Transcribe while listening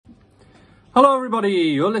Hello everybody,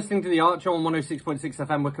 you're listening to The Archer on 106.6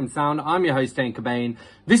 FM Wycombe Sound. I'm your host Dane Cobain.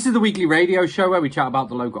 This is the weekly radio show where we chat about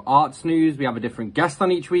the local arts news. We have a different guest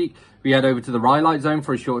on each week. We head over to the Rhylight Zone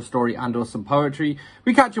for a short story and or some poetry.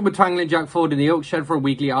 We catch up with Twangling Jack Ford in the Oak Shed for a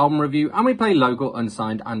weekly album review, and we play local,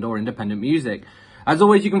 unsigned and or independent music. As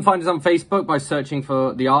always, you can find us on Facebook by searching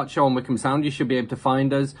for The Archer on Wycombe Sound. You should be able to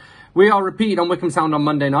find us. We are repeated on Wycombe Sound on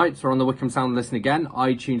Monday nights or on the Wycombe Sound Listen Again,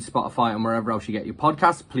 iTunes, Spotify and wherever else you get your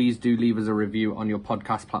podcasts. Please do leave us a review on your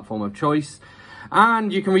podcast platform of choice.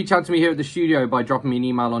 And you can reach out to me here at the studio by dropping me an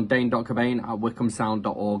email on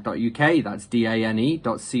dane.cobain@wycombesound.org.uk. That's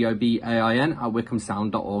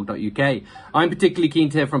dane.cobain@wycombesound.org.uk. I'm particularly keen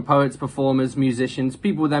to hear from poets, performers, musicians,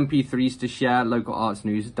 people with MP3s to share local arts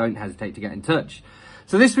news. Don't hesitate to get in touch.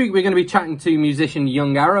 So this week we're going to be chatting to musician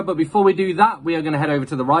Yvngerror, but before we do that, we are going to head over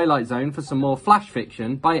to the Rhylight Zone for some more flash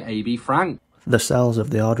fiction by Yvng. The cells of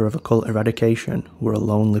the Order of Occult Eradication were a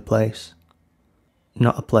lonely place.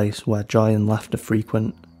 Not a place where joy and laughter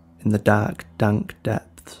frequent in the dark, dank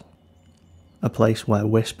depths. A place where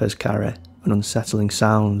whispers carry and unsettling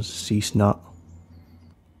sounds cease not.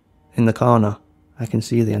 In the corner, I can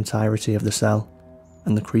see the entirety of the cell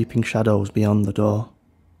and the creeping shadows beyond the door.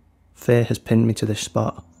 Fear has pinned me to this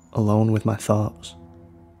spot, alone with my thoughts.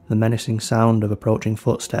 The menacing sound of approaching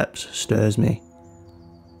footsteps stirs me.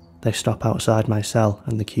 They stop outside my cell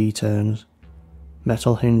and the key turns.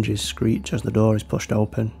 Metal hinges screech as the door is pushed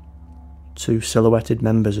open. Two silhouetted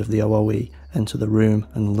members of the OOE enter the room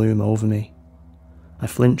and loom over me. I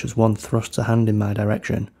flinch as one thrusts a hand in my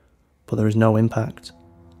direction, but there is no impact.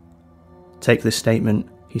 "Take this statement,"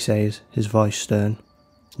 he says, his voice stern.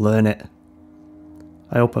 "Learn it."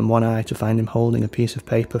 I open one eye to find him holding a piece of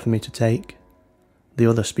paper for me to take. The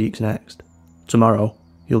other speaks next. "Tomorrow,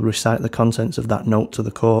 you'll recite the contents of that note to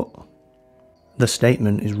the court." The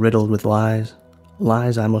statement is riddled with lies.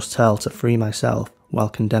 Lies I must tell to free myself while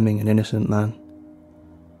condemning an innocent man.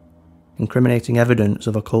 Incriminating evidence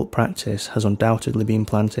of occult practice has undoubtedly been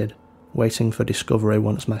planted, waiting for discovery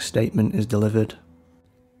once my statement is delivered.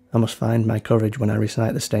 I must find my courage when I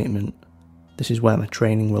recite the statement. This is where my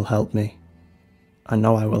training will help me. I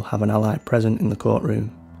know I will have an ally present in the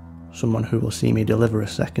courtroom, someone who will see me deliver a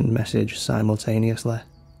second message simultaneously.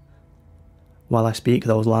 While I speak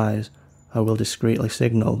those lies, I will discreetly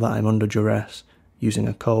signal that I'm under duress, using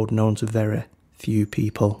a code known to very few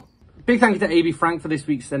people. Big thank you to Yvng for this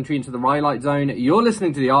week's entry into the Rhylight Zone. You're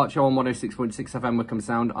listening to The Archer on 106.6 FM Wycombe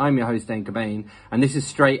Sound. I'm your host Dane Cobain, and this is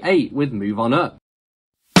Straight 8 with Move On Up.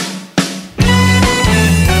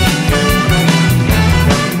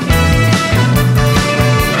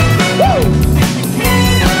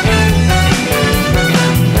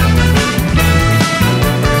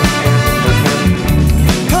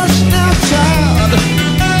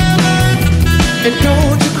 And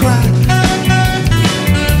don't you cry.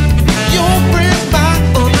 Your friends might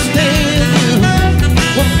understand you.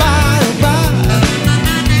 Well, bye, bye.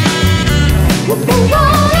 Well, move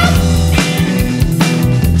on up.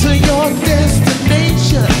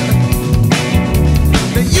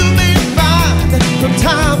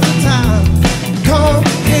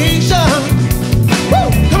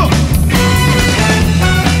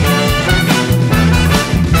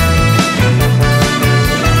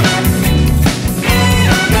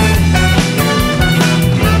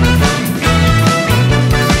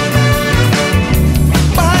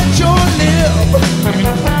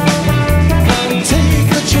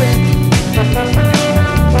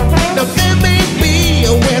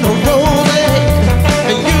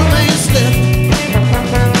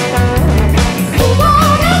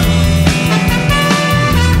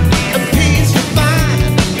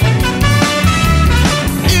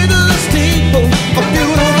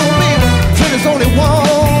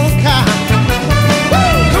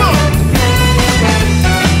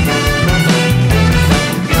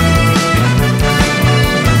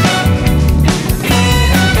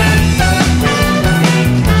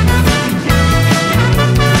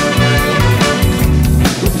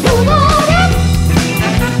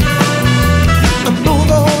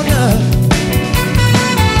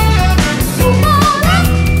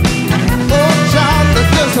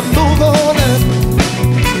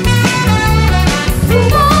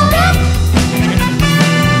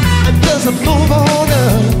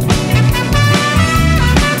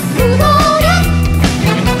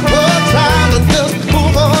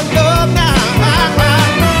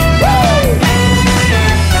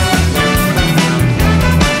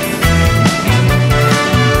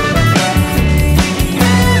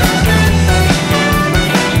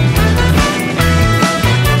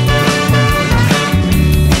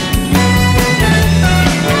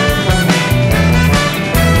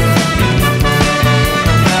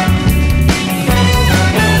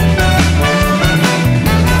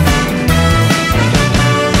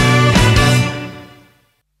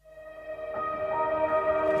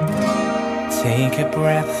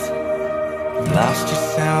 breath. Lost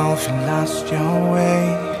yourself and lost your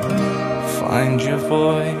way. Find your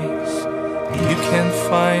voice. You can't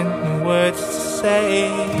find the words to say.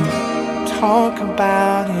 Talk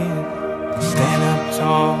about it. Stand up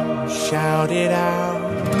tall. Shout it out.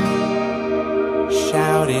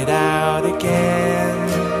 Shout it out again.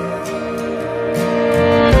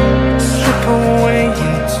 Slip away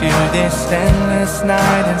into this endless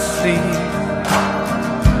night and sleep.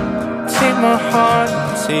 Take my heart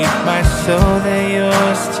and take my soul, they're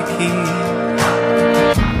yours to keep.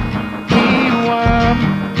 Rewind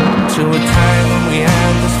to a time when we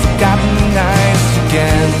had those forgotten nights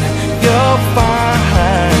again. You'll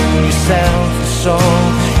find yourself a soul,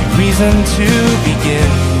 a reason to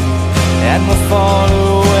begin, and we'll fall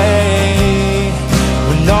away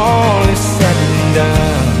when all is said and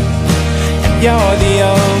done, and you're the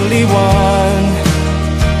only one.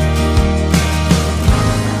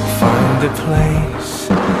 Find a place,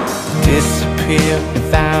 disappear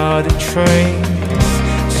without a trace.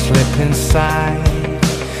 Slip inside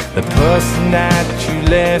the person that you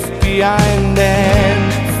left behind,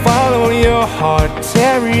 and follow your heart,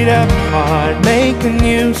 tear it apart, make a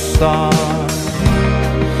new start.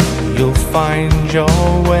 You'll find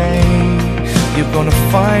your way, you're gonna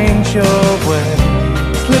find your way.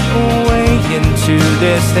 Slip away into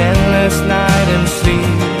this endless night and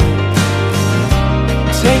sleep.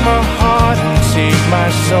 Take my heart and take my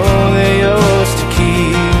soul, they're yours to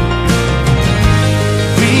keep.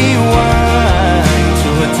 Rewind to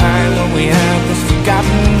a time when we had those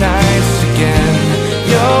forgotten nights again.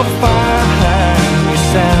 You'll find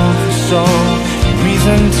yourself a soul, a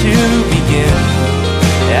reason to begin,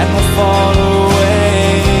 and we'll fall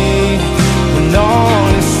away when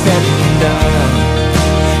all is said and done,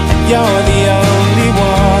 and you're the only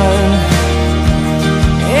one.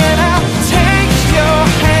 And I'll take your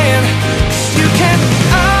hand, 'cause you can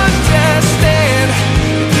understand.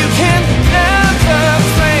 You can never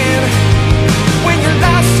plan. When you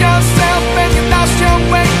lost yourself and you lost your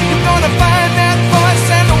way, you're gonna find that voice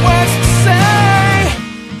and the words to say.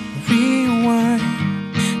 Rewind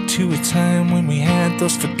to a time when we had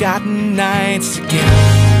those forgotten nights again.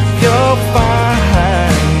 You'll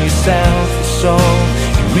find yourself a soul,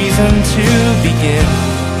 a reason to begin,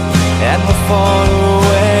 and we'll fall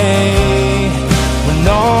away when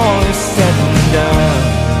all is said and done,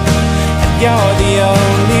 and you're the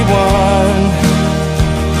only one.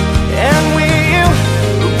 And we'll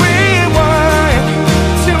rewind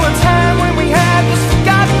to a time when we had those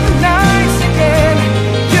forgotten nights again.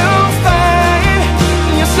 You'll find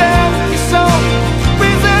yourself, your soul,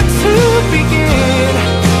 reason to begin,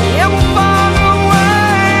 and we'll fall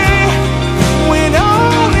away when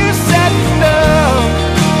all is said and done.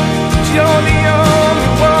 You're the only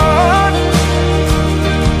one.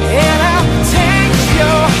 And I'll take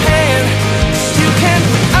your hand, 'cause you can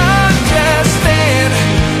understand.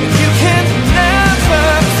 You can never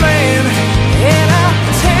plan. And I'll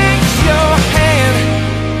take your hand.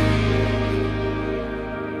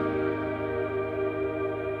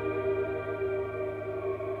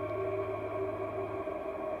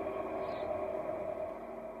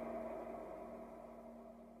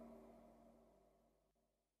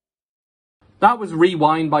 That was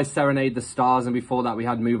Rewind by Serenade the Stars, and before that we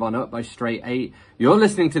had Move On Up by Straight 8. You're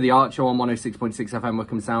listening to The Archer on 106.6 FM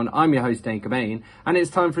Wickham Sound. I'm your host, Dane Cobain, and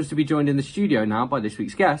it's time for us to be joined in the studio now by this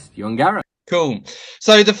week's guest, Yvngerror. Cool.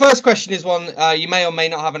 So the first question is one, you may or may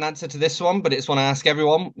not have an answer to this one, but it's one I ask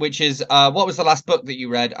everyone, which is, what was the last book that you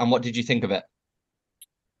read and what did you think of it?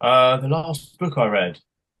 The last book I read,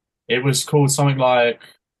 it was called something like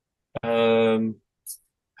How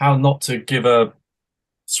Not to Give a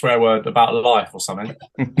Swear Word About Life or something.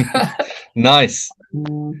 Nice.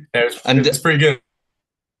 Yeah, it was pretty good.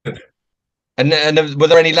 And were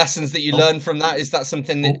there any lessons that you learned from that? Is that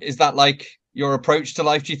something that, is that like your approach to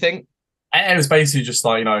life, do you think? It was basically just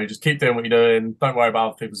like, just keep doing what you're doing. Don't worry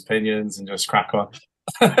about other people's opinions and just crack on.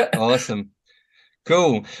 Awesome.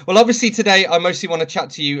 Cool. Well, obviously today I mostly want to chat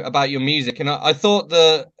to you about your music, and I thought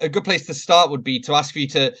a good place to start would be to ask you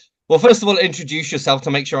to, well, first of all, introduce yourself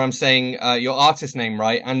to make sure I'm saying your artist name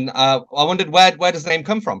right. And I wondered where does the name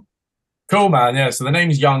come from? Cool, man. Yeah, so the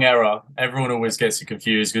name's Yvngerror. Everyone always gets it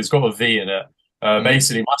confused because it's got a V in it.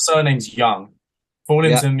 Basically, my surname's Young.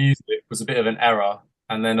 Falling into music was a bit of an error.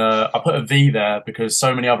 And then I put a V there because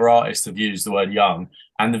so many other artists have used the word young.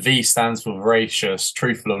 And the V stands for veracious,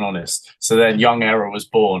 truthful and honest. So then Yvngerror was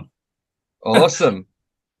born. Awesome.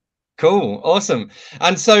 Cool. Awesome.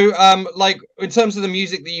 And so, like, in terms of the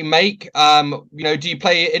music that you make, do you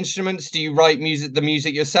play instruments? Do you write the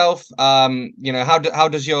music yourself? How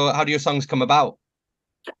do your songs come about?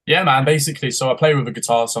 Yeah, man. Basically, so I play with a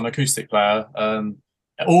guitar, so I'm an acoustic player.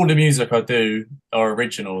 All the music I do are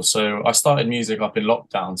original. So I started music up in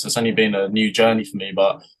lockdown, so it's only been a new journey for me.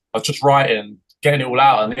 But I was just writing, getting it all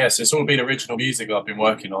out, and yes, it's all been original music that I've been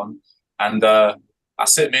working on. And I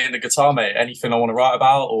sit me and the guitar, mate. Anything I want to write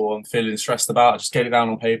about or I'm feeling stressed about, I just get it down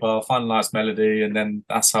on paper, find a nice melody, and then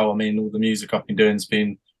that's how all the music I've been doing has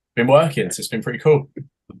been working. So it's been pretty cool.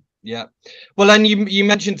 Yeah. Well, and you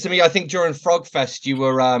mentioned to me, I think during Frogfest you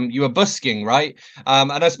were busking, right?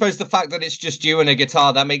 And I suppose the fact that it's just you and a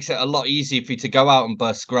guitar, that makes it a lot easier for you to go out and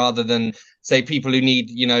busk rather than say people who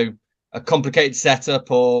need, a complicated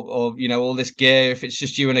setup or all this gear. If it's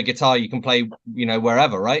just you and a guitar, you can play,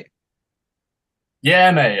 wherever, right?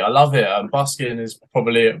 Yeah, mate, I love it. Busking is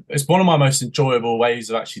it's one of my most enjoyable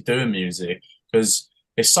ways of actually doing music because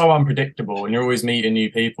it's so unpredictable and you're always meeting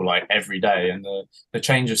new people like every day, and the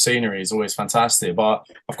change of scenery is always fantastic. But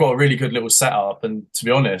I've got a really good little setup, and to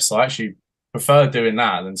be honest, I actually prefer doing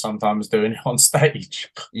that than sometimes doing it on stage.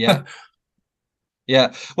 Yeah.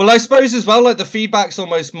 Yeah. Well, I suppose as well, like the feedback's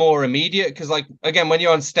almost more immediate because, like, again, when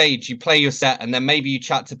you're on stage, you play your set and then maybe you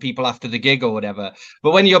chat to people after the gig or whatever.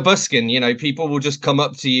 But when you're busking, people will just come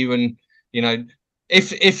up to you and,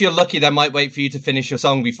 if you're lucky, they might wait for you to finish your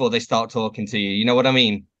song before they start talking to you. You know what I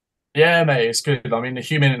mean? Yeah, mate, it's good. I mean, the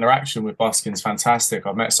human interaction with busking is fantastic.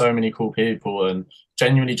 I've met so many cool people and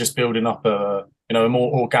genuinely just building up a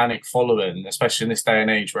more organic following, especially in this day and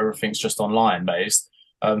age where everything's just online based.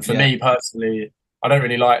 For me personally, I don't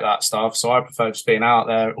really like that stuff. So I prefer just being out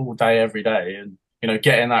there all day, every day and,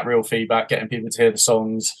 getting that real feedback, getting people to hear the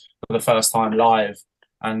songs for the first time live.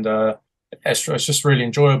 And it's just really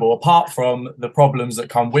enjoyable, apart from the problems that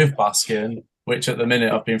come with busking, which at the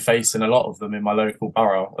minute I've been facing a lot of them in my local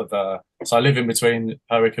borough. So I live in between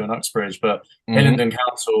Berwick and Uxbridge, but Hillingdon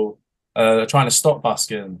Council are trying to stop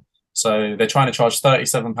busking. So they're trying to charge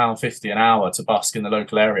 £37.50 an hour to busk in the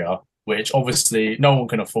local area, which obviously no one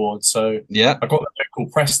can afford. So yeah, I got the local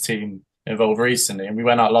press team involved recently, and we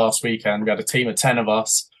went out last weekend. We had a team of 10 of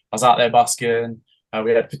us. I was out there busking.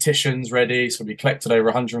 We had petitions ready, so we collected over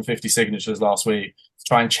 150 signatures last week to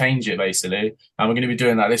try and change it, basically. And we're going to be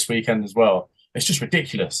doing that this weekend as well. It's just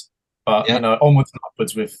ridiculous, but onwards and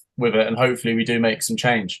upwards with it, and hopefully we do make some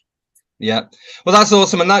change. Yeah, well, that's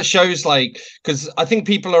awesome, and that shows because I think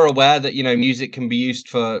people are aware that music can be used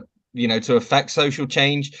for to affect social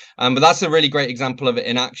change. But that's a really great example of it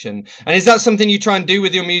in action. And is that something you try and do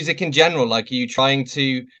with your music in general? Like, are you trying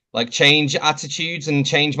to change attitudes and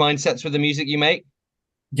change mindsets with the music you make?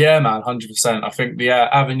 Yeah, man, 100%. I think the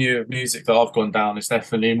avenue of music that I've gone down is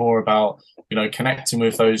definitely more about, connecting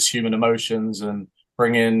with those human emotions and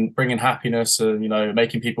bringing happiness and,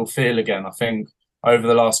 making people feel again. I think over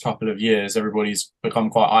the last couple of years, everybody's become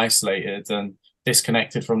quite isolated and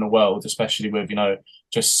disconnected from the world, especially with,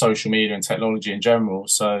 just social media and technology in general.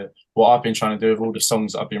 So what I've been trying to do with all the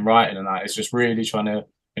songs that I've been writing and that is just really trying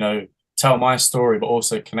to, tell my story, but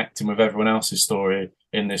also connecting with everyone else's story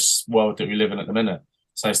in this world that we live in at the minute.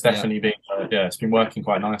 So it's definitely been, it's been working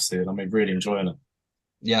quite nicely, and I'm really enjoying it.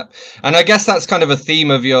 Yeah, and I guess that's kind of a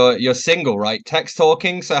theme of your single, right? Text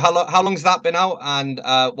Talking. So how long's that been out, and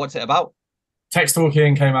what's it about? Text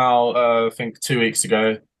Talking came out, I think 2 weeks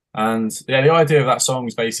ago, and the idea of that song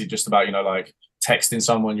is basically just about texting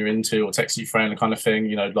someone you're into or texting your friend, kind of thing.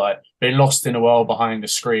 Being lost in a world behind a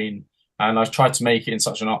screen. And I've tried to make it in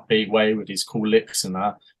such an upbeat way with these cool licks and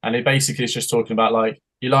that. And it basically is just talking about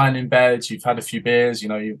you're lying in bed, you've had a few beers,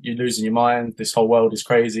 you're losing your mind. This whole world is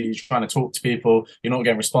crazy. You're trying to talk to people. You're not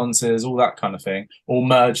getting responses, all that kind of thing, all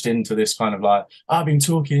merged into this kind of I've been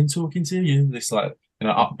talking to you. This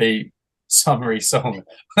upbeat summary song.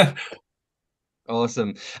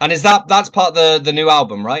 Awesome. And that's part of the new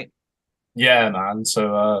album, right? Yeah, man.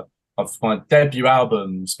 So my debut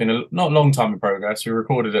album, it's been not a long time in progress. We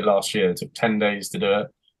recorded it last year. It took 10 days to do it.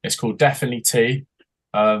 It's called Definitely T.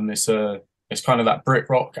 It's kind of that Brit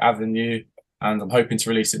rock avenue, and I'm hoping to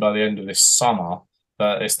release it by the end of this summer.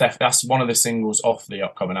 But that's one of the singles off the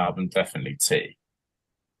upcoming album, Definitely T.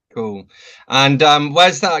 Cool. And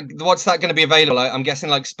what's that going to be available? I'm guessing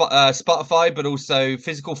Spotify, but also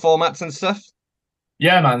physical formats and stuff.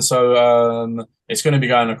 Yeah, man. So it's going to be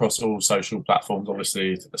going across all social platforms,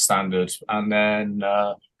 obviously, the standard. And then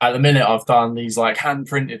at the minute, I've done these hand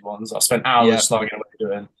printed ones. I spent hours slugging away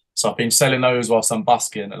doing. So I've been selling those whilst I'm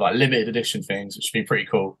busking at limited edition things, which has been pretty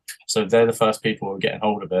cool. So they're the first people who are getting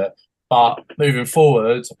hold of it. But moving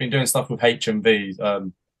forward, I've been doing stuff with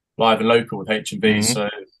HMV, live and local with HMV. Mm-hmm. So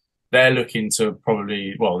they're looking to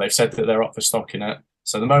they've said that they're up for stocking it.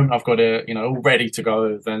 So the moment I've got it, all ready to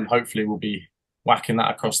go, then hopefully we'll be whacking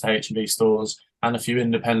that across the HMV stores and a few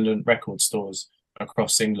independent record stores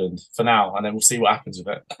across England for now, and then we'll see what happens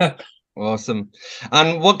with it. Awesome.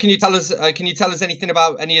 And what can you tell us? Can you tell us anything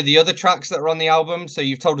about any of the other tracks that are on the album? So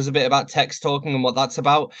you've told us a bit about Text Talking and what that's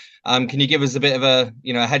about. Can you give us a bit of a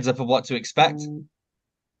a heads up of what to expect?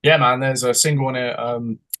 Yeah, man. There's a single on it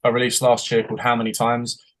I released last year called How Many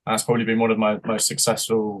Times. That's probably been one of my most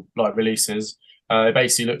successful releases. It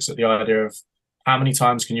basically looks at the idea of how many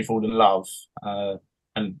times can you fall in love,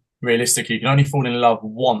 and realistically, you can only fall in love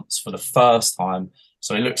once for the first time.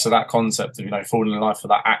 So it looks at that concept of falling in love for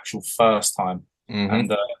that actual first time,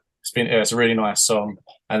 and it's a really nice song.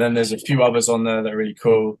 And then there's a few others on there that are really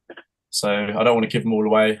cool. So I don't want to give them all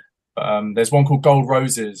away, but there's one called Gold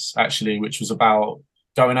Roses actually, which was about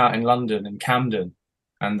going out in London and Camden,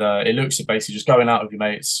 and it looks at basically just going out with your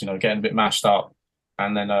mates, getting a bit mashed up,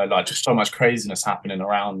 and then just so much craziness happening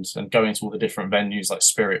around, and going to all the different venues like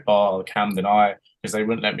Spirit Bar, Camden Eye, because they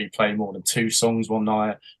wouldn't let me play more than 2 songs one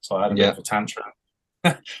night, so I had a bit of a tantrum.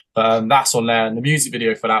 But that's on there, and the music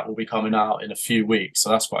video for that will be coming out in a few weeks, so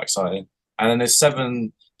that's quite exciting. And then there's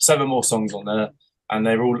seven more songs on there, and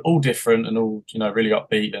they're all different and all really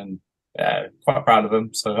upbeat, and quite proud of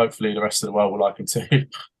them. So hopefully the rest of the world will like them too.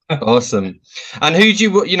 Awesome. And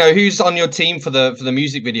who's on your team for the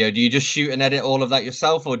music video? Do you just shoot and edit all of that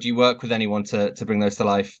yourself, or do you work with anyone to bring those to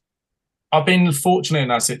life? I've been fortunate in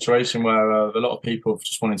that situation where a lot of people have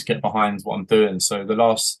just wanted to get behind what I'm doing. So the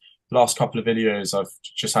last couple of videos, I've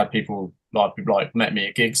just had people like met me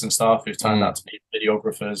at gigs and stuff who've turned out to be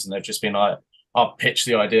videographers, and they've just been like, I've pitched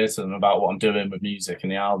the idea to them about what I'm doing with music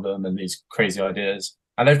and the album and these crazy ideas,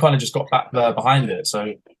 and they've kind of just got back there behind it.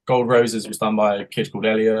 So Gold Roses was done by a kid called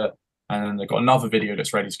Elliot, and then they've got another video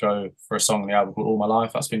that's ready to go for a song on the album called All My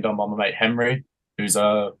Life. That's been done by my mate Henry, who's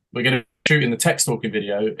we're going to shoot in the Text Talking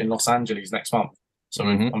video in Los Angeles next month. So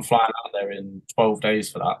I'm flying out there in 12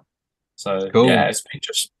 days for that. So cool. Yeah, it's been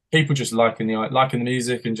just people just liking the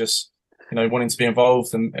music and just wanting to be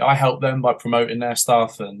involved, and I help them by promoting their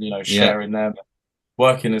stuff and sharing them,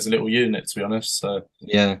 working as a little unit, to be honest. So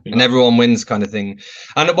and everyone wins kind of thing.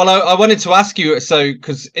 And well, I wanted to ask you, so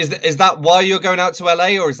because is that why you're going out to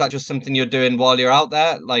LA, or is that just something you're doing while you're out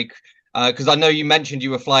there? Like because I know you mentioned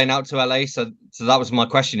you were flying out to LA, so that was my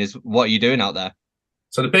question, is what are you doing out there?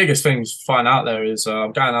 So the biggest thing flying out there is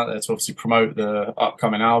I'm going out there to obviously promote the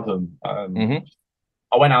upcoming album.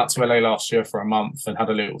 I went out to LA last year for a month and had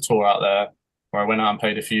a little tour out there where I went out and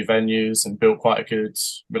played a few venues and built quite a good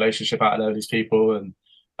relationship out there with these people, and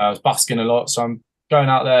I was busking a lot. So I'm going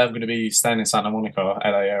out there. I'm going to be staying in Santa Monica, LA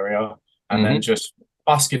area, and then just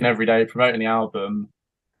busking every day, promoting the album,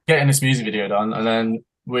 getting this music video done, and then,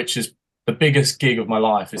 which is the biggest gig of my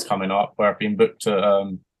life, is coming up, where I've been booked at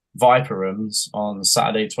Viper Rooms on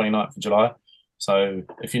Saturday 29th of July. So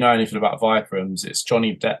if you know anything about Viper Rooms, it's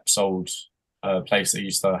Johnny Depp's old place that he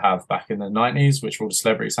used to have back in the 90s, which all the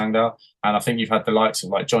celebrities hanged out. And I think you've had the likes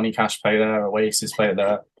of like Johnny Cash play there, Oasis play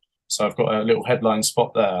there. So I've got a little headline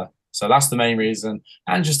spot there. So that's the main reason.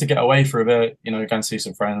 And just to get away for a bit, go and see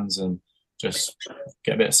some friends and just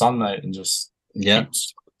get a bit of sun, mate, and just keep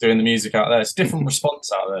doing the music out there. It's a different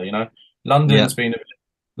response out there, London's been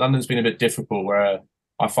a bit difficult, where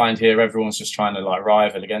I find here everyone's just trying to like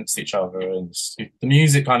rival against each other, and the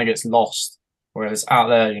music kind of gets lost. Whereas out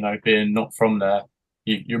there, being not from there,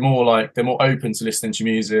 you're more like, they're more open to listening to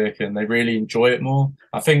music and they really enjoy it more.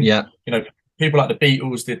 I think, people like the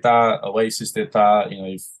Beatles did that, Oasis did that,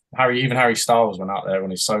 even Harry Styles went out there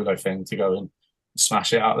on his solo thing to go and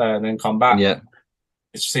smash it out there and then come back. Yeah.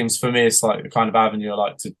 It seems, for me, it's like the kind of avenue I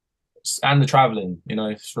like to, and the traveling,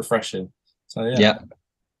 it's refreshing. So, yeah.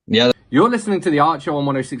 You're listening to The Art Show on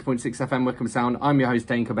 106.6 FM Wickham Sound. I'm your host,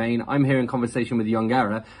 Dane Cobain. I'm here in conversation with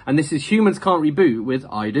Yvngerror, and this is Humans Can't Reboot with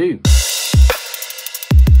I Do.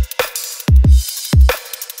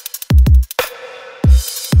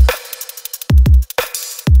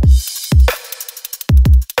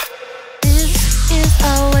 This is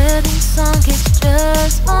our wedding song, it's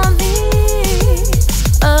just for me.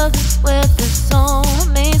 Others with their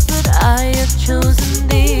soulmates, but I have chosen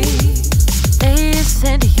thee. They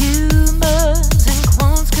said humans and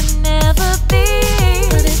clones could never be,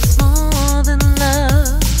 but it's more than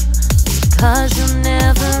love, because you'll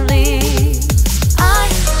never leave.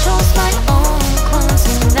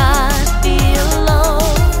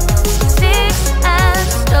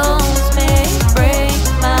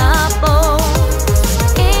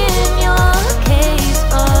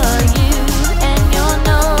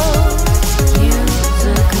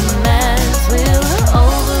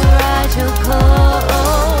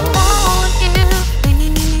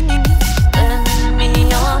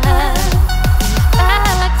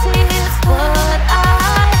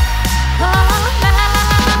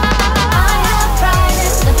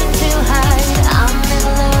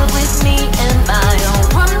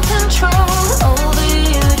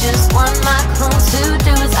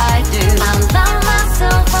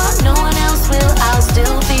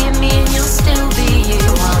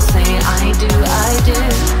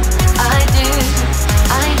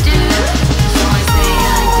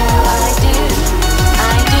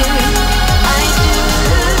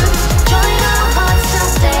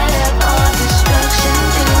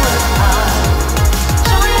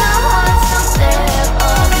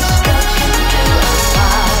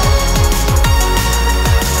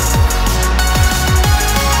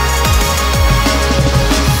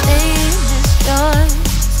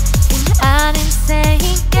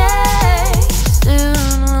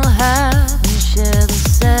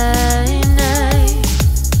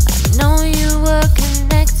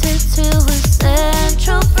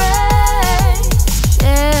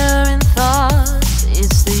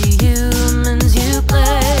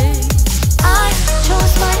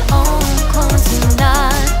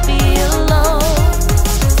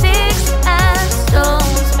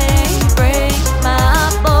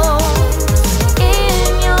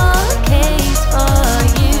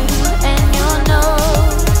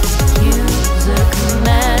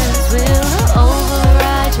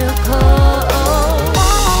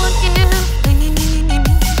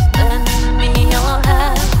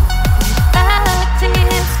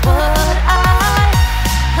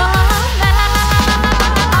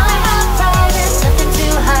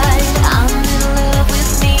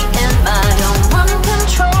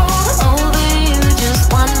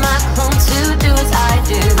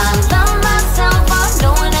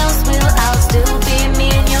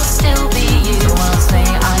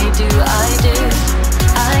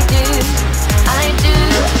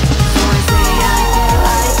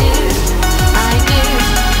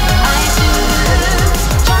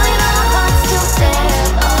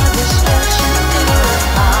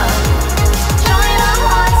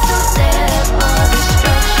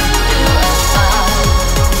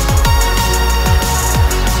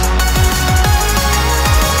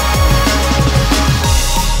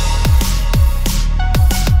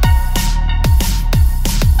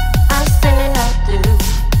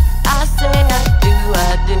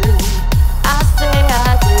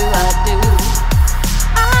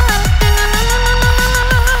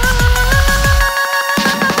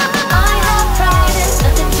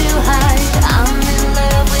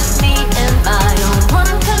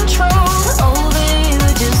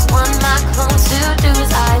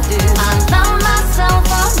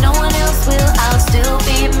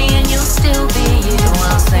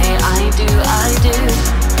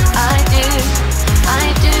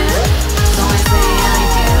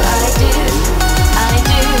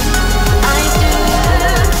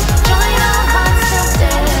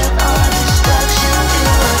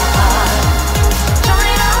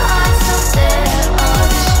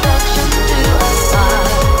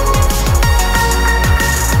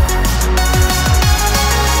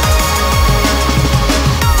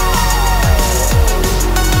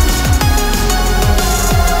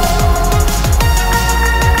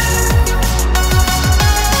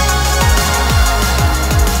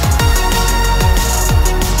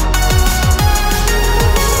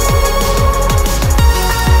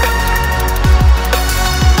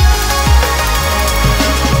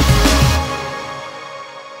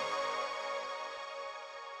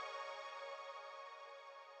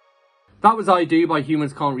 That was I Do by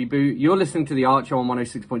Humans Can't Reboot. You're listening to The Archer on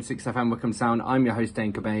 106.6 FM Wickham Sound. I'm your host,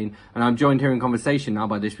 Dane Cobain, and I'm joined here in conversation now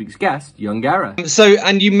by this week's guest, Yvngerror. So,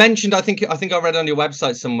 and you mentioned, I think I read on your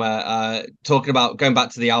website somewhere, talking about going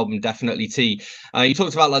back to the album Definitely Tea. You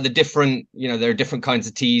talked about like the different, there are different kinds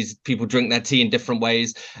of teas. People drink their tea in different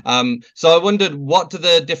ways. So I wondered, what do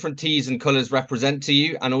the different teas and colours represent to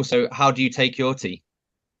you? And also, how do you take your tea?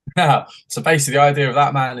 Yeah, so basically the idea of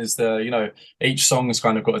that, man, is each song has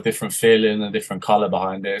kind of got a different feeling, a different color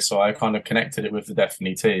behind it. So I kind of connected it with the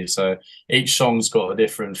Definitely Tea. So each song's got a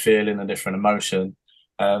different feeling, a different emotion.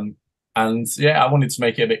 And yeah, I wanted to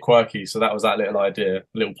make it a bit quirky. So that was that little idea, a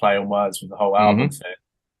little play on words with the whole album thing.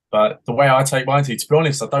 But the way I take my tea, to be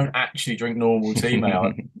honest, I don't actually drink normal tea, mate.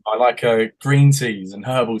 I like green teas and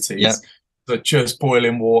herbal teas. Yep. So just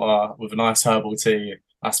boiling water with a nice herbal tea.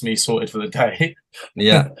 That's me sorted for the day.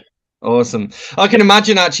 Yeah, awesome. I can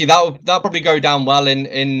imagine actually that'll probably go down well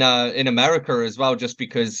in America as well, just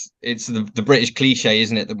because it's the British cliche,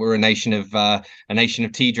 isn't it, that we're a nation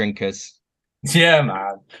of tea drinkers. Yeah,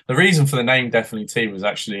 man. The reason for the name Definitely Tea was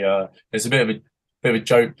actually there's a bit of a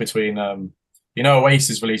joke between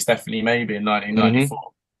Oasis released Definitely Maybe in 1994.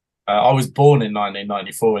 I was born in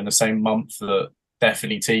 1994 in the same month that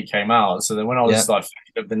Definitely Tea came out. So then when I was like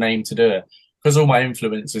thinking of the name to do it, because all my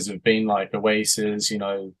influences have been like Oasis,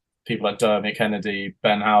 people like Dermot Kennedy,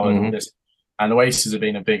 Ben Howard, all this, and Oasis have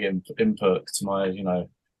been a big input to my,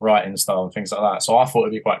 writing style and things like that. So I thought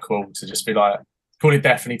it'd be quite cool to just be like, call it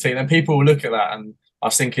Definitely Tea. And then people will look at that, and I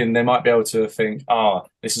was thinking they might be able to think,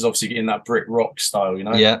 this is obviously in that Brit rock style,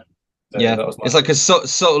 Yeah. So yeah, it's like a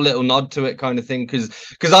subtle little nod to it kind of thing,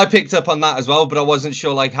 because I picked up on that as well, but I wasn't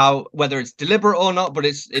sure like whether it's deliberate or not, but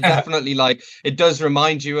it definitely like it does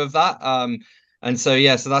remind you of that. And so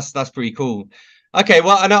so that's pretty cool. Okay,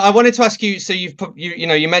 well, and I wanted to ask you, so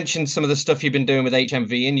you mentioned some of the stuff you've been doing with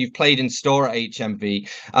HMV, and you've played in store at HMV.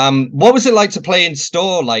 What was it like to play in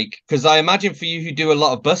store? Like, because I imagine for you who do a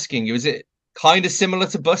lot of busking, was it kind of similar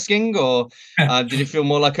to busking, or did it feel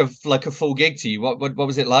more like a full gig to you? What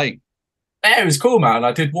was it like? Yeah, it was cool, man.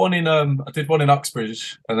 I did one in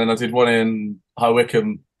Uxbridge, and then I did one in High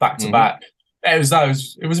Wycombe back to back. Yeah, it was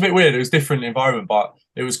a bit weird. It was a different environment, but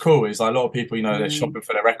it was cool. It's like a lot of people, they're shopping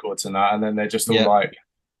for their records and that, and then they're just all like,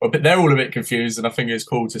 but they're all a bit confused. And I think it's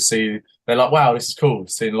cool to see. They're like, wow, this is cool,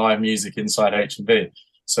 seeing live music inside HMV.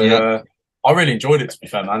 So I really enjoyed it, to be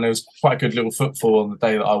fair, man. There was quite a good little footfall on the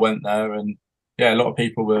day that I went there, and yeah, a lot of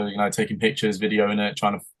people were, taking pictures, videoing it,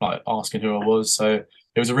 trying to like asking who I was. So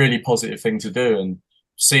it was a really positive thing to do, and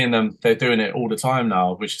seeing them, they're doing it all the time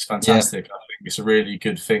now, which is fantastic. I think it's a really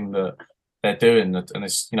good thing that they're doing, and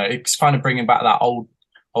it's it's kind of bringing back that old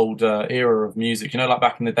era of music. Like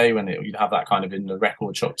back in the day when you'd have that kind of in the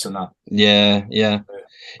record shops and that. Yeah.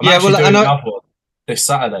 I'm actually doing another one this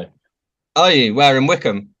Saturday. Are you? Where in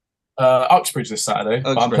Wycombe? Uxbridge this Saturday.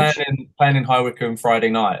 Uxbridge. But I'm playing in High Wycombe Friday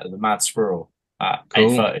night at the Mad Squirrel at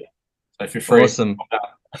 8:30. So if you're free, awesome.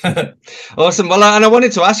 Awesome. Well, and I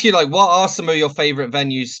wanted to ask you, like, what are some of your favorite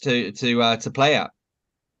venues to play at?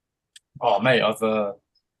 Oh, mate, I've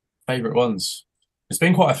favorite ones. There's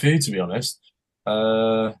been quite a few, to be honest.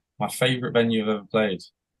 My favorite venue I've ever played,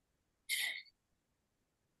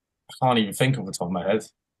 I can't even think off the top of my head.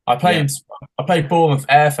 I played Bournemouth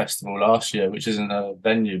Air Festival last year, which isn't a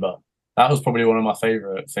venue, but that was probably one of my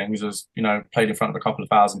favorite things. Was played in front of a couple of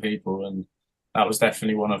thousand people, and that was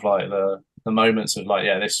definitely one of like the moments of like,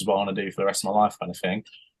 this is what I want to do for the rest of my life, kind of thing.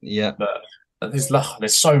 Yeah. But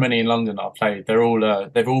there's so many in London that I've played. They're all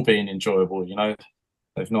they've all been enjoyable.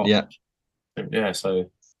 They've not. Yeah. So.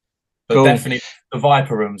 But cool. Definitely the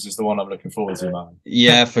Viper Rooms is the one I'm looking forward to, man.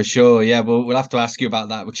 Yeah, for sure. Yeah, we'll have to ask you about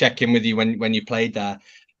that. We'll check in with you when you played there.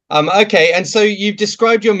 Okay, and so you've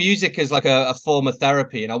described your music as like a form of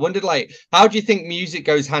therapy, and I wondered, like, how do you think music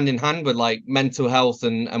goes hand in hand with like mental health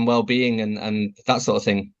and well-being and that sort of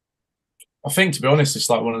thing? I think, to be honest, it's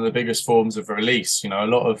like one of the biggest forms of release. A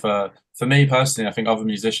lot of for me personally, I think other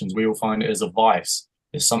musicians, we all find it as a vice.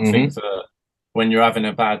 It's something that when you're having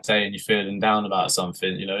a bad day and you're feeling down about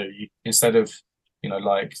something, you, instead of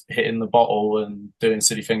like hitting the bottle and doing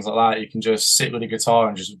silly things like that, you can just sit with a guitar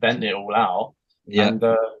and just vent it all out. And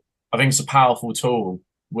I think it's a powerful tool,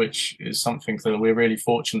 which is something that we're really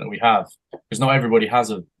fortunate that we have, because not everybody has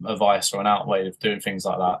a vice or an out way of doing things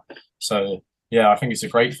like that. So yeah, I think it's a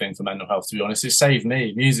great thing for mental health, to be honest. It saved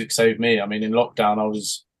me. Music saved me. I mean, in lockdown, I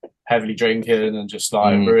was heavily drinking and just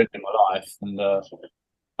like ruining my life, and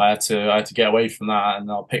I had to get away from that, and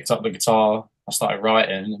I picked up the guitar, I started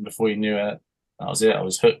writing, and before you knew it, that was it. I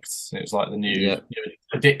was hooked. It was like the new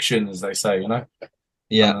addiction, as they say,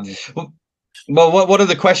 Yeah. Well, Well, one of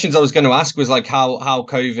the questions I was going to ask was like how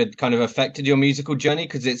COVID kind of affected your musical journey,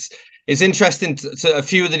 because it's interesting to a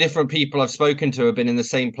few of the different people I've spoken to have been in the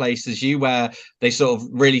same place as you, where they sort of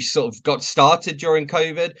really sort of got started during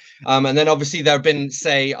COVID. And then obviously there have been,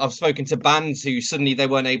 say, I've spoken to bands who suddenly they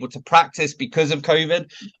weren't able to practice because of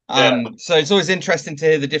COVID. So it's always interesting to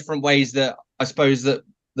hear the different ways that I suppose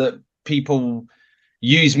that people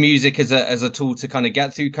use music as a tool to kind of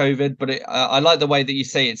get through COVID. But I like the way that you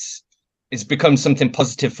say it's become something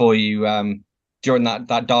positive for you during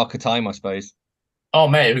that darker time, I suppose. Oh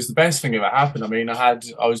mate, it was the best thing that ever happened. I mean, I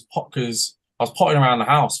was potting around the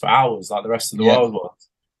house for hours like the rest of the world was.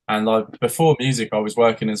 And like before music, I was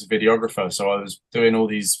working as a videographer, so I was doing all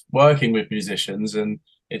these working with musicians, and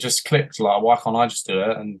it just clicked. Like, why can't I just do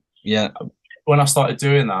it? And when I started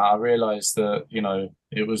doing that, I realized that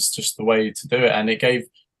it was just the way to do it, and it gave.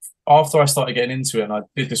 After I started getting into it, and I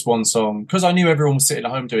did this one song because I knew everyone was sitting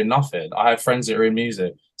at home doing nothing. I had friends that were in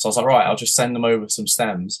music, so I was like, right, I'll just send them over some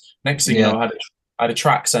stems. Next thing you know, I had a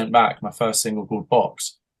track sent back, my first single called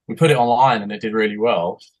Box. We put it online and it did really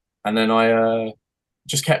well. And then I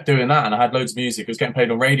just kept doing that, and I had loads of music. It was getting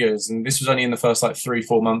played on radios, and this was only in the first like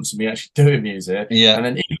 3-4 months of me actually doing music. And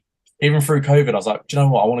then even through COVID, I was like, do you know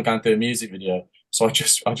what? I want to go and do a music video. So I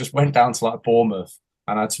just went down to like Bournemouth,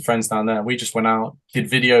 and I had some friends down there. And we just went out, did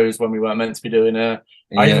videos when we weren't meant to be doing it.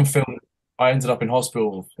 I even filmed. I ended up in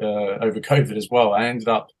hospital over COVID as well. I ended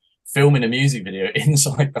up filming a music video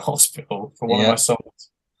inside the hospital for one of my songs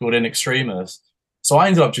called In Extremis. So I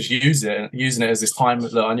ended up just using it as this time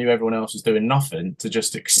that I knew everyone else was doing nothing to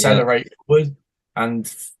just accelerate forward. And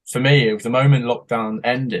for me, the moment lockdown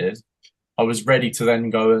ended, I was ready to then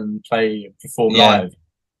go and perform live.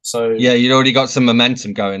 So you'd already got some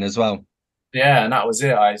momentum going as well. Yeah, and that was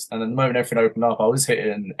it. And then the moment everything opened up, I was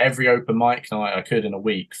hitting every open mic night I could in a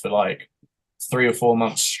week for like 3 or 4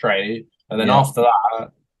 months straight. And then after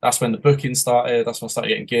that, that's when the booking started. That's when I started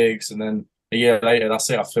getting gigs. And then a year later, that's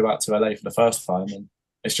it. I flew out to LA for the first time, and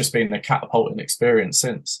it's just been a catapulting experience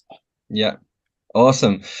since. Yeah.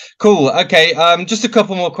 Awesome. Cool. Okay. Just a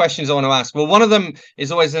couple more questions I want to ask. Well, one of them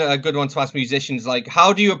is always a good one to ask musicians. Like,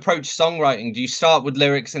 how do you approach songwriting? Do you start with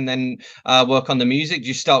lyrics and then work on the music? Do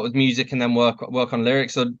you start with music and then work on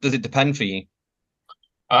lyrics, or does it depend for you?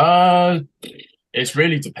 It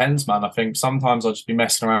really depends, man. I think sometimes I'll just be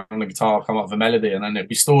messing around on the guitar, I'll come up with a melody, and then it'll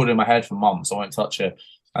be stored in my head for months. I won't touch it.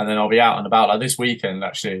 And then I'll be out and about. Like this weekend,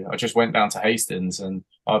 actually, I just went down to Hastings, and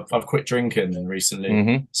I've quit drinking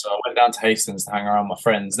recently. So I went down to Hastings to hang around my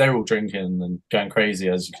friends. They're all drinking and going crazy,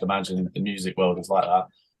 as you can imagine. The music world is like that.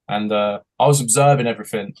 And I was observing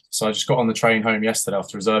everything. So I just got on the train home yesterday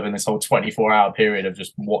after observing this whole 24-hour period of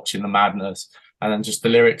just watching the madness. And then just the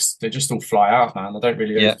lyrics, they just all fly out, man. I don't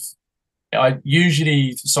really... I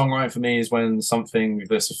usually, songwriting for me is when something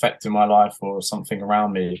that's affecting my life or something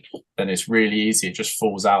around me, then it's really easy. It just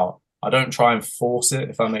falls out. I don't try and force it,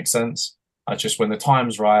 if that makes sense. I just, when the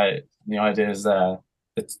time's right and the idea is there,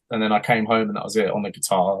 and then I came home and that was it on the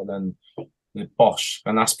guitar, and then bosh.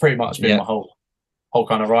 And that's pretty much been my whole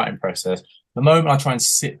kind of writing process. The moment I try and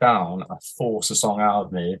sit down and force a song out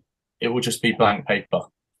of me, it will just be blank paper.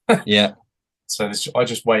 So I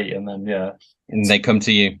just wait, and then and they come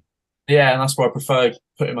to you. Yeah, and that's why I prefer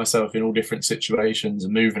putting myself in all different situations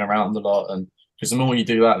and moving around a lot. And because the more you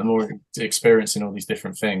do that, the more you're experiencing all these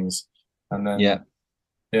different things. And then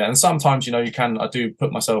and sometimes I do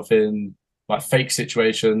put myself in like fake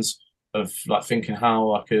situations of like thinking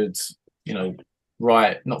how I could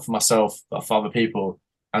write not for myself but for other people,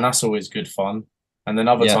 and that's always good fun. And then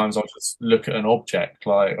other times I'll just look at an object.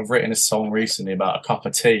 Like I've written a song recently about a cup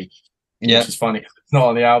of tea, which is funny because it's not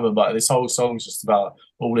on the album, but this whole song's just about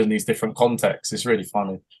all in these different contexts. It's really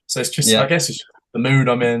funny. So it's just, I guess it's just the mood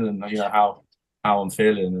I'm in, and how I'm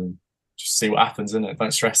feeling, and just see what happens in it.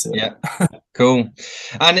 Don't stress it. Yeah, cool.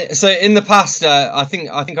 And so in the past, I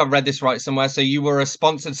think I've read this right somewhere. So you were a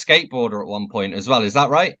sponsored skateboarder at one point as well. Is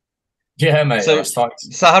that right? Yeah, mate. So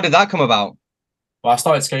how did that come about? Well, I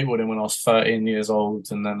started skateboarding when I was 13 years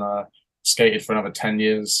old, and then skated for another 10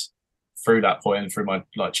 years through that point, through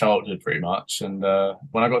my childhood pretty much. And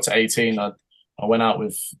when I got to 18, I went out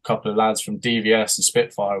with a couple of lads from DVS and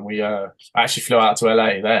Spitfire, and we actually flew out to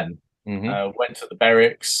LA then. Went to the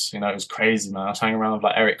Berwick's. It was crazy, man. I was hanging around with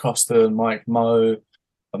like Eric Costa and Mike Moe.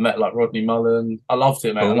 I met like Rodney Mullen. I loved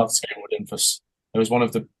it, man. I loved skateboarding. It was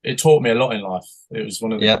it taught me a lot in life. It was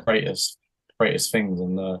one of the greatest things.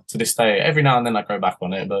 And to this day, every now and then I go back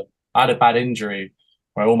on it, but I had a bad injury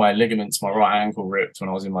where all my ligaments, my right ankle ripped when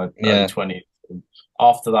I was in my early 20s. And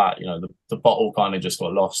after that, the bottle kind of just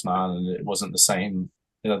got lost, man, and it wasn't the same.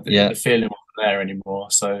 The feeling wasn't there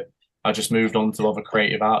anymore. So I just moved on to other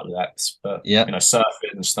creative outlets, but Yeah. you know,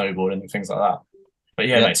 surfing and snowboarding and things like that. But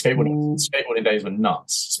yeah, Yeah. mate, skateboarding days were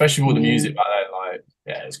nuts, especially with all the music back then. Like,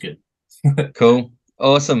 yeah, it's good. Cool.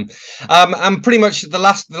 Awesome. And pretty much the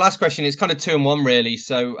last question is kind of 2 in 1 really.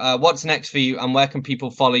 So what's next for you, and where can people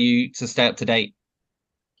follow you to stay up to date?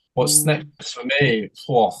 What's next for me?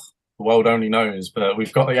 Oh, the world only knows, but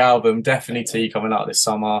we've got the album Definitely T coming out this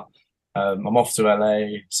summer. I'm off to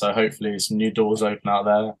LA, so hopefully some new doors open out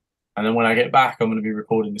there. And then when I get back, I'm going to be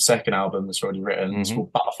recording the second album that's already written. It's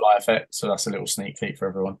called Butterfly Effect, so that's a little sneak peek for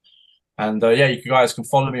everyone. And yeah, you guys can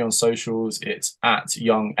follow me on socials. It's at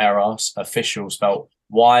Yvngerror, official, spelled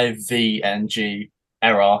Yvng,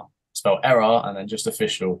 error, spelled error, and then just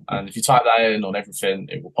official. And if you type that in on everything,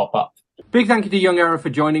 it will pop up. Big thank you to Yvngerror for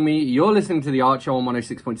joining me. You're listening to The Art Show on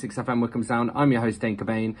 106.6 FM Wickham Sound. I'm your host, Dane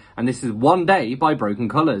Cobain, and this is One Day by Broken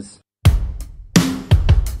Colours.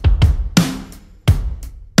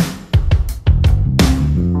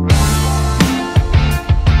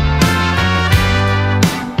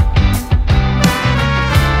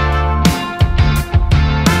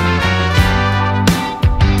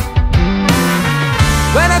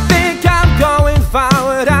 When I think I'm going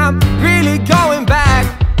forward, I'm really going back.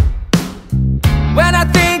 When I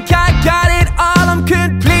think I got it all, I'm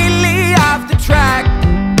completely off the track.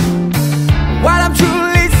 What I'm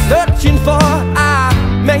truly searching for, I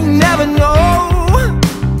may never know.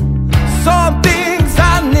 Some things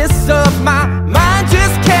on this of my mind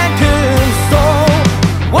just can't console.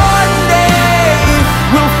 One day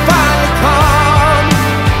will finally come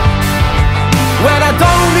when I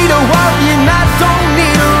don't need to worry and I don't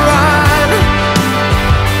need to run.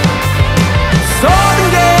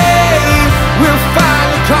 Someday will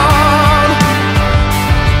finally come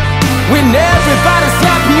when everybody's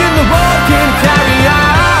happy and the world can carry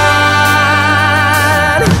on.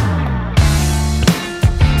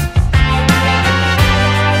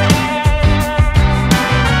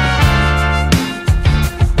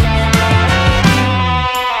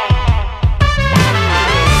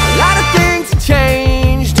 A lot of things have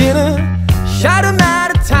changed in a short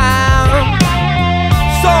amount of time.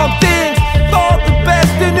 Some things for the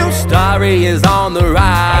best, a new story is on the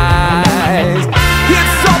rise.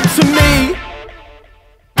 It's up to me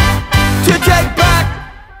to take back.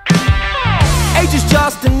 Age is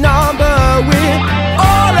just a number, we're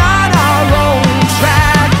all on our own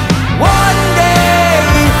track. One day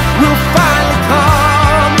will finally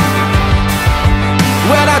come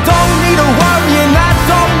when I don't need to worry and I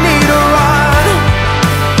don't need to run.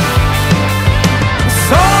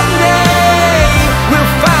 Someday will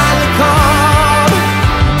finally come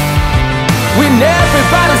when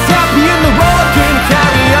everybody's happy and the world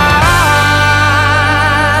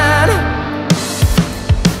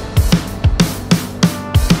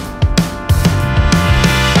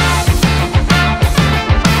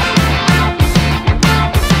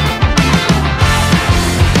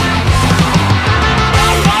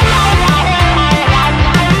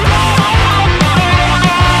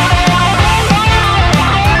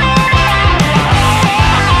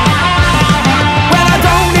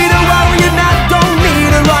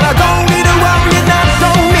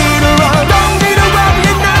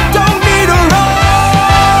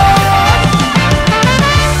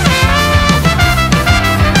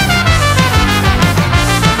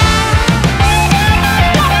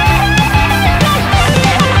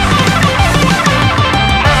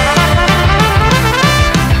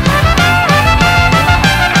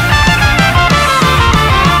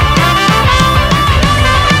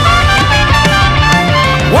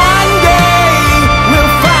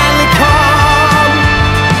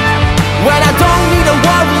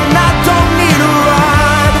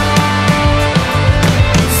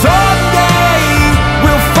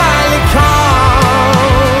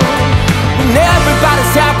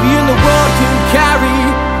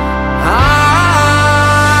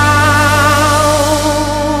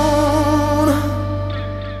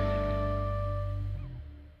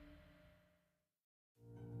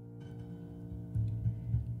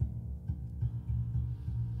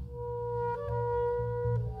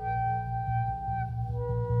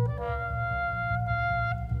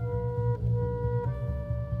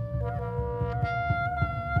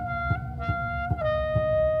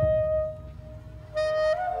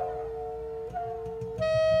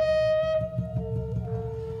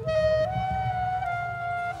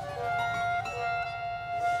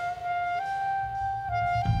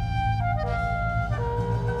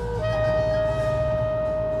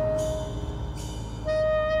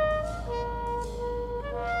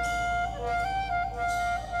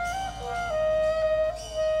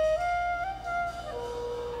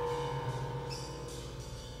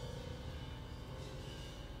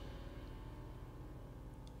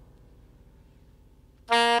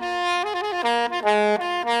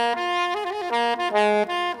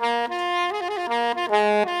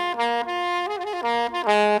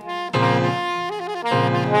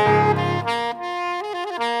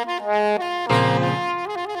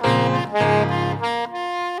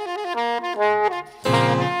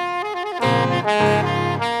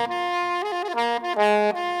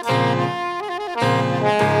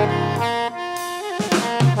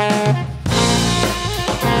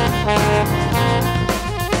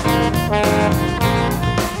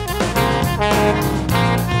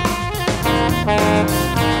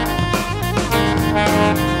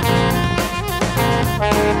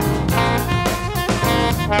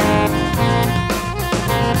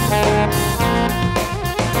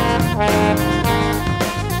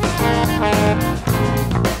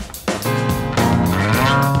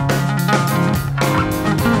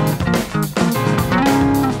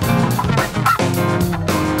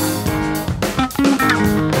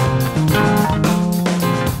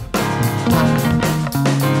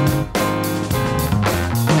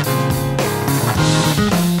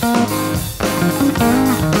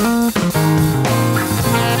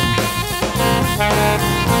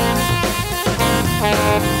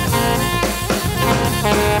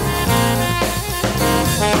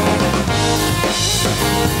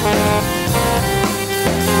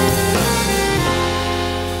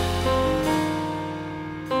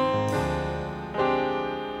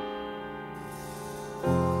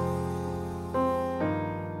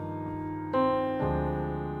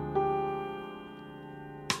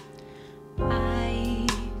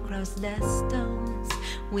cross the stones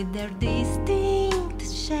with their distinct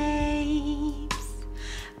shapes.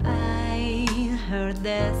 I heard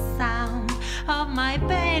the sound of my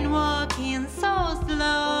pain walking so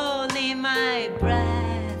slowly. My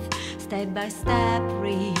breath, step by step,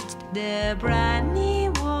 reached the briny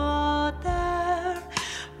water,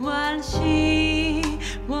 while she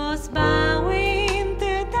was bowing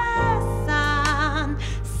to the sun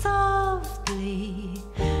softly.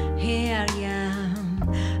 Here I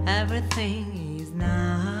am, everything is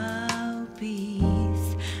now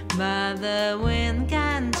peace, but the wind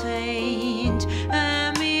can change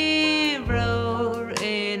a mirror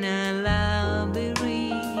in a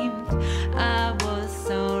labyrinth. I was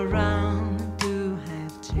so wrong to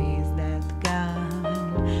have chased that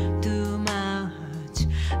gun too much.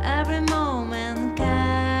 Every moment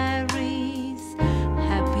carries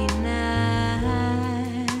happiness.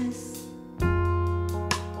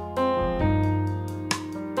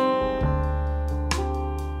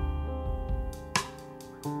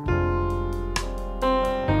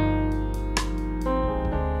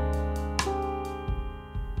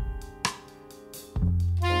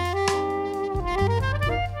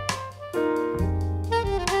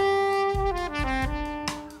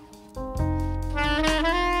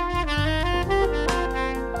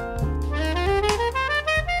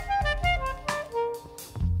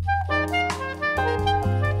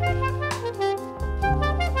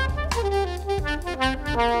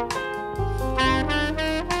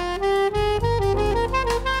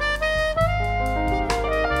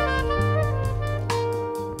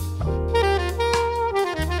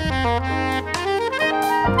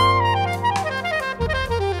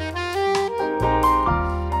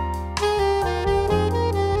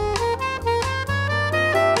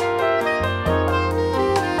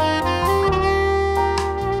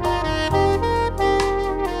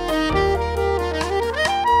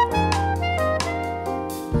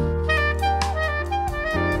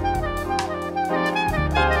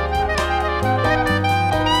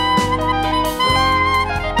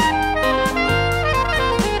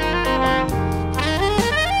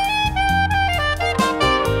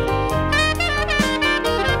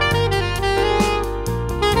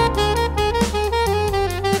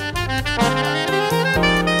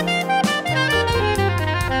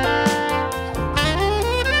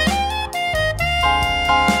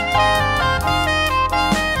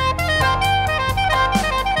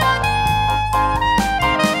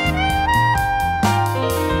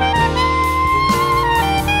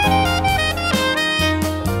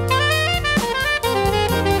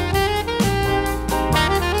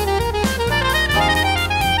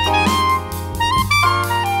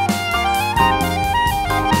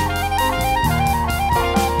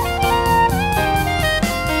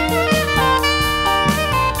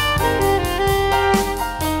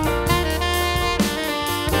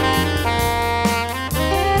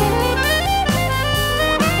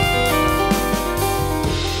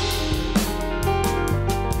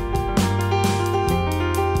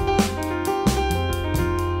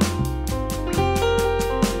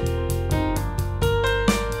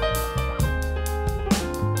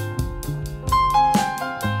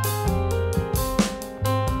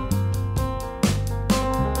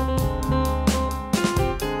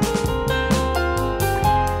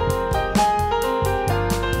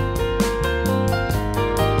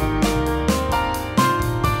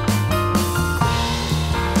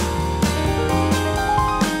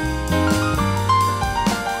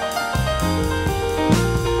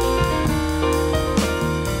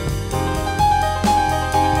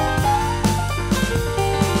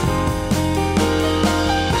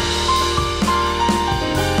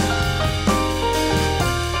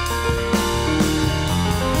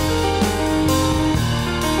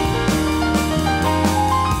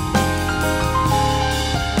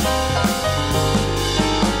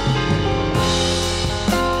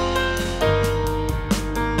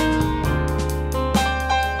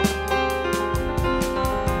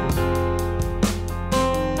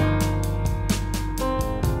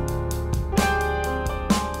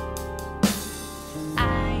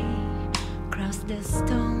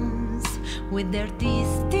 With their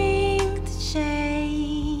distinct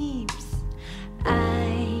shapes,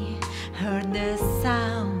 I heard the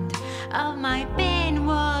sound of my pain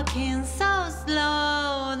walking so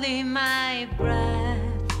slowly. My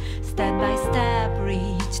breath, step by step,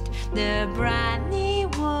 reached the briny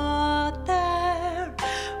water,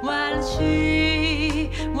 while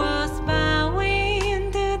she was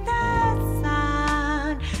bowing to the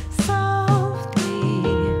sun softly.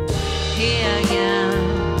 Here I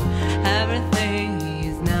am, everything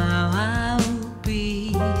is now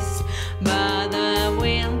peace, but the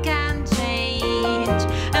wind can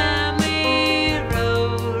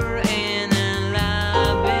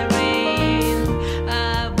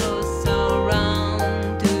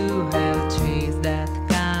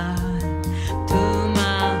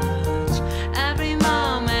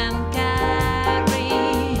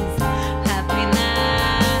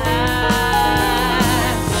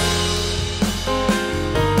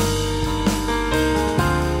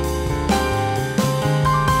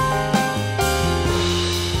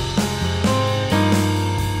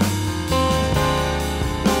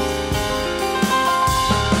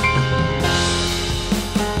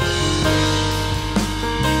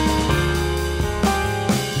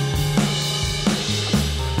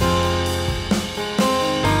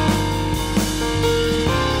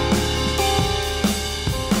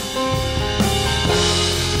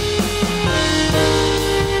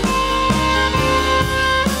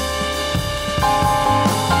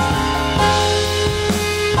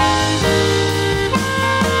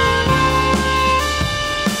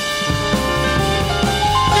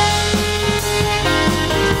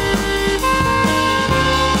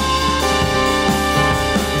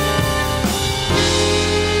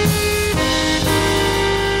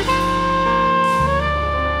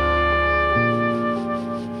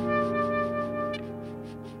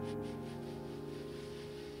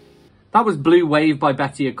That was Blue Wave by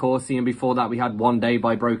Betty Accorsi, and before that we had One Day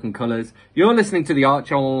by Broken Colours. You're listening to The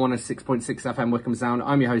Archer on 106.6 FM Wickham Sound.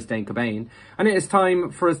 I'm your host, Dane Cobain, and it is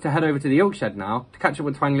time for us to head over to the Oak Shed now to catch up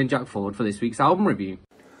with Twangling Jack Ford for this week's album review.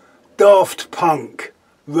 Daft Punk,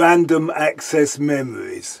 Random Access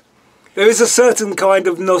Memories. There is a certain kind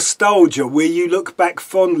of nostalgia where you look back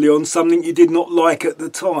fondly on something you did not like at the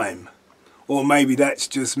time. Or maybe that's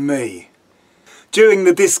just me. During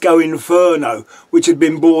the Disco Inferno, which had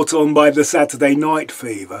been brought on by the Saturday Night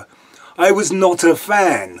Fever, I was not a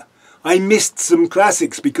fan. I missed some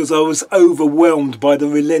classics because I was overwhelmed by the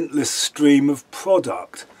relentless stream of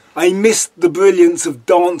product. I missed the brilliance of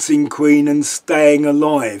Dancing Queen and Staying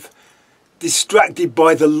Alive, distracted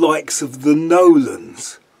by the likes of the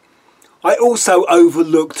Nolans. I also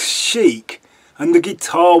overlooked Chic and the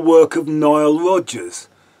guitar work of Nile Rodgers.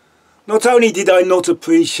 Not only did I not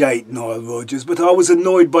appreciate Nile Rodgers, but I was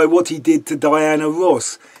annoyed by what he did to Diana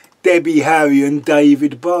Ross, Debbie Harry and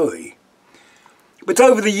David Bowie. But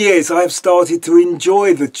over the years I have started to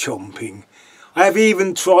enjoy the chomping. I have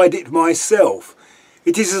even tried it myself.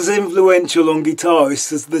 It is as influential on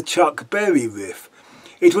guitarists as the Chuck Berry riff.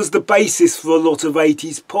 It was the basis for a lot of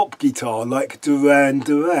 80s pop guitar like Duran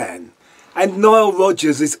Duran. And Nile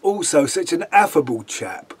Rodgers is also such an affable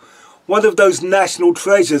chap. One of those national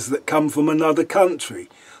treasures that come from another country,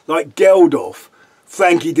 like Geldof,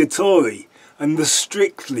 Frankie Dettori and the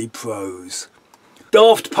Strictly Pros.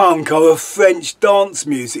 Daft Punk are a French dance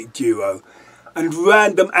music duo, and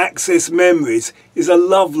Random Access Memories is a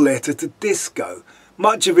love letter to disco.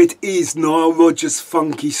 Much of it is Nile Rodgers'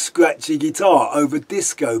 funky, scratchy guitar over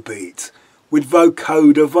disco beats, with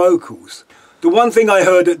vocoder vocals. The one thing I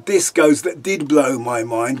heard at discos that did blow my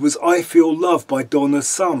mind was I Feel Love by Donna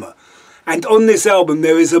Summer. And on this album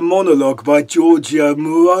there is a monologue by Giorgio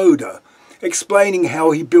Moroder, explaining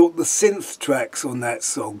how he built the synth tracks on that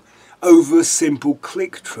song over a simple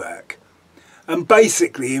click track, and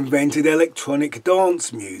basically invented electronic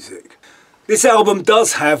dance music. This album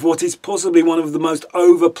does have what is possibly one of the most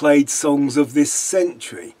overplayed songs of this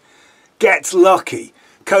century, Get Lucky,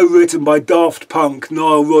 co-written by Daft Punk,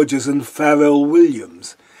 Nile Rodgers and Pharrell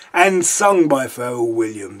Williams, and sung by Pharrell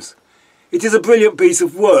Williams. It is a brilliant piece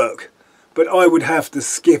of work, but I would have to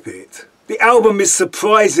skip it. The album is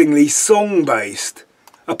surprisingly song-based.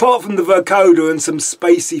 Apart from the vocoder and some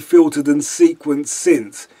spacey filtered and sequenced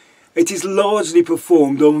synths, it is largely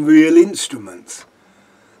performed on real instruments.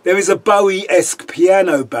 There is a Bowie-esque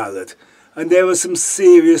piano ballad, and there are some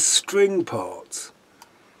serious string parts.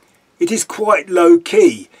 It is quite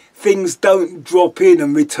low-key. Things don't drop in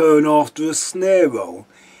and return after a snare roll.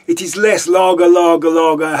 It is less lager, lager,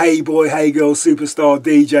 lager, hey boy, hey girl, superstar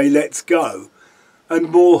DJ, let's go, and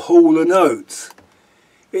more Hall & Oates.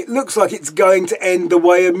 It looks like it's going to end the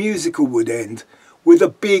way a musical would end, with a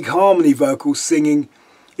big harmony vocal singing,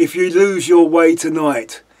 if you lose your way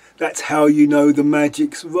tonight, that's how you know the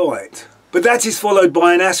magic's right. But that is followed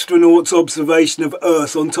by an astronaut's observation of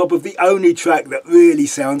Earth on top of the only track that really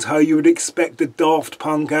sounds how you would expect a Daft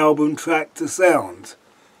Punk album track to sound.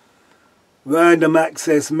 Random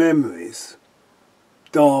Access Memories,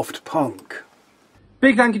 Daft Punk.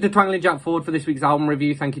 Big thank you to Twangling Jack Ford for this week's album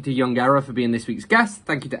review. Thank you to Yvngerror for being this week's guest.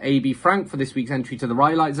 Thank you to AB Frank for this week's entry to the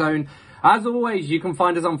Rhylight Zone. As always, you can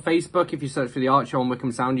find us on Facebook. If you search for The Art Show on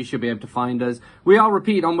Wickham Sound, you should be able to find us. We are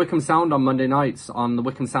repeated on Wickham Sound on Monday nights on the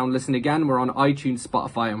Wickham Sound Listen Again. We're on iTunes,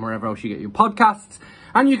 Spotify and wherever else you get your podcasts.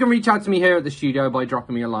 And you can reach out to me here at the studio by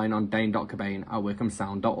dropping me a line on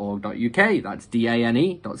dane.cobain@wickhamsound.org.uk. That's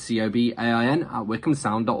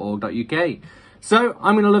dane.cobain@wickhamsound.org.uk. So,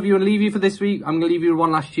 I'm going to love you and leave you for this week. I'm going to leave you with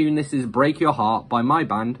one last tune. This is Break Your Heart by my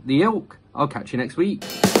band, The Ilk. I'll catch you next week.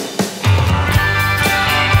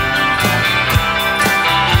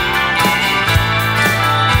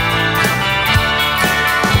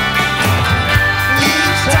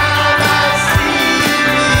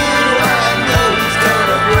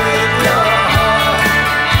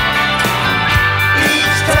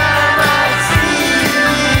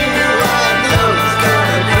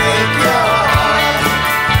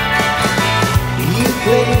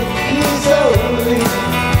 He's only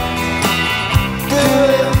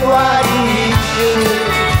doing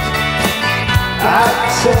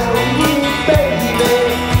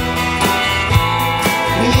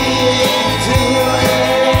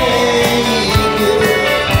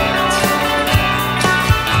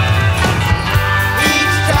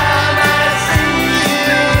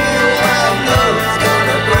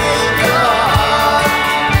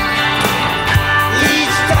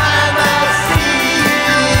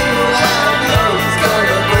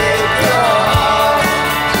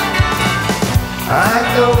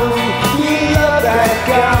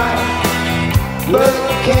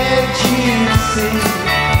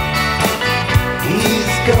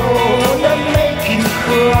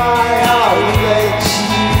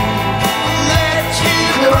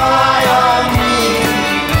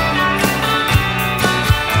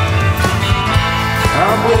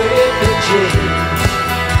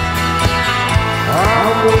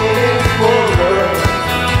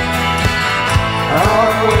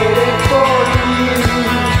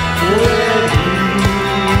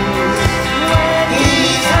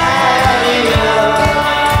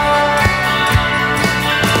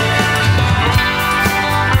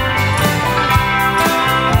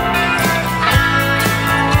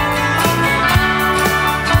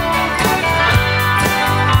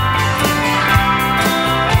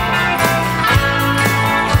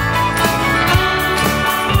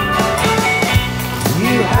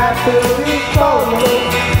happily follow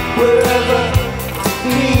wherever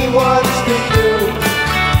he wants to go.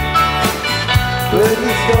 But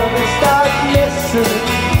he's gonna